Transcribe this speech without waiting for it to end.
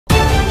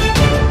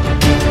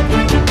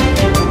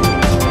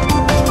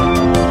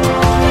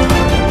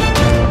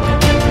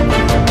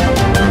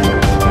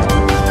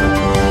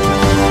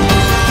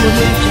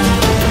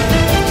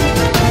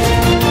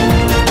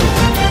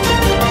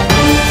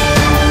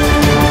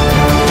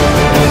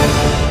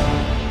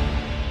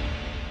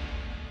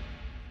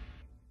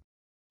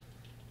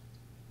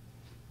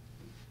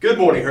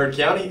morning, Heard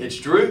County. It's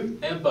Drew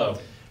and Bo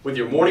with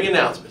your morning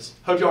announcements.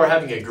 Hope y'all are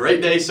having a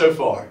great day so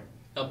far.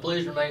 Now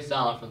please remain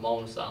silent for the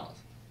moment of silence.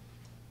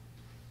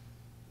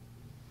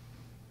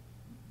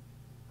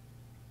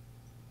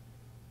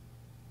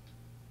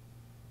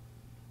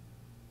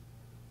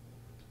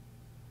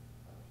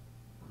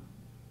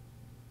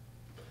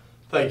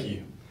 Thank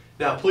you.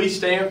 Now please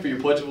stand for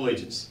your Pledge of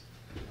Allegiance.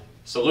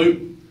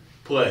 Salute,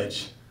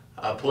 pledge.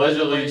 I pledge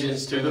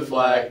allegiance to the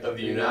flag of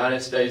the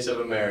United States of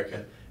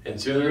America and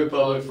to the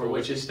republic for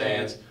which it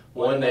stands,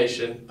 one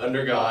nation,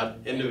 under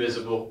God,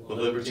 indivisible, with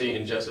liberty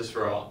and justice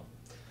for all.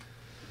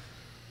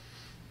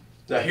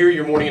 Now here are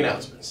your morning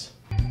announcements.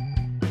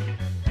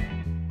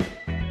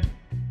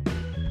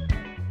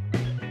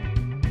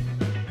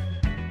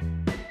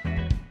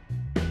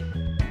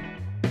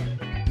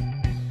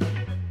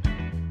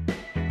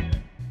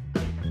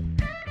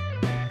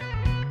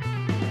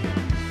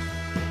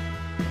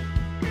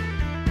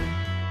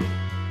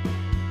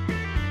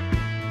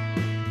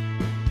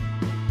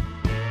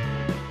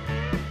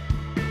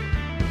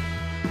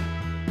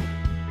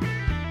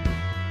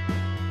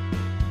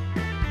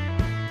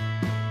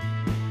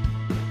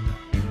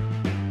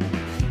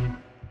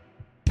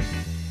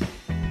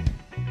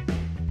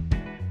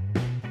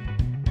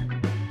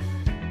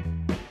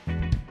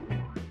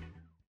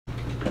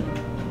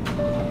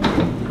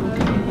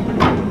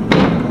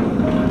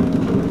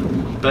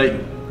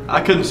 Peyton,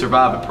 I couldn't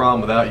survive at prom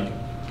without you.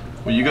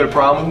 Will you go to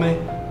prom with me?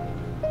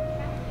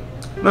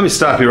 Let me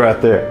stop you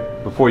right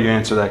there before you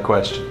answer that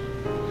question.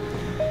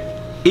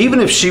 Even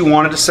if she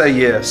wanted to say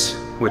yes,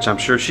 which I'm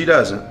sure she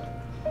doesn't,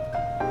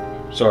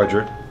 sorry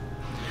Drew,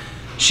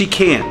 she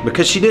can't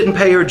because she didn't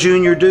pay her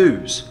junior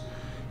dues.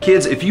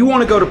 Kids, if you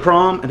want to go to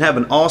prom and have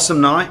an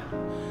awesome night,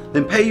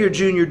 then pay your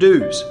junior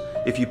dues.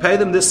 If you pay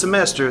them this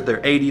semester,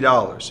 they're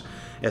 $80.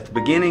 At the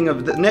beginning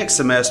of the next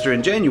semester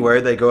in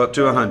January, they go up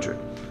to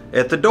 $100.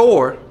 At the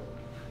door,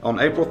 on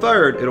April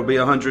 3rd, it'll be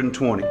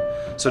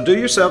 $120. So do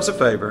yourselves a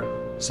favor,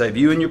 save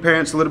you and your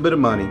parents a little bit of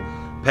money,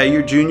 pay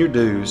your junior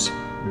dues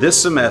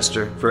this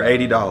semester for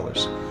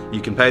 $80.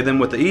 You can pay them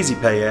with the Easy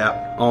Pay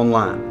app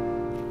online.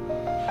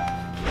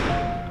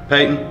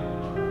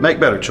 Peyton, make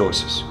better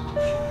choices.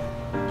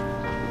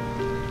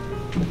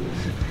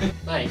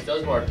 Thanks,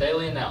 those were our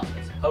daily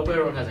announcements. Hope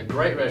everyone has a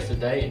great rest of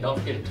the day, and don't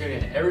forget to tune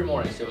in every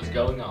morning to see what's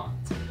going on.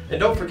 And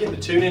don't forget to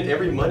tune in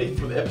every Monday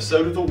for the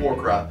episode of The War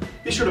Cry.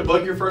 Be sure to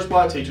bug your First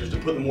Block teachers to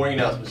put the morning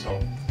announcements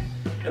on.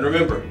 And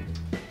remember,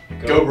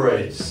 go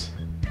Braves!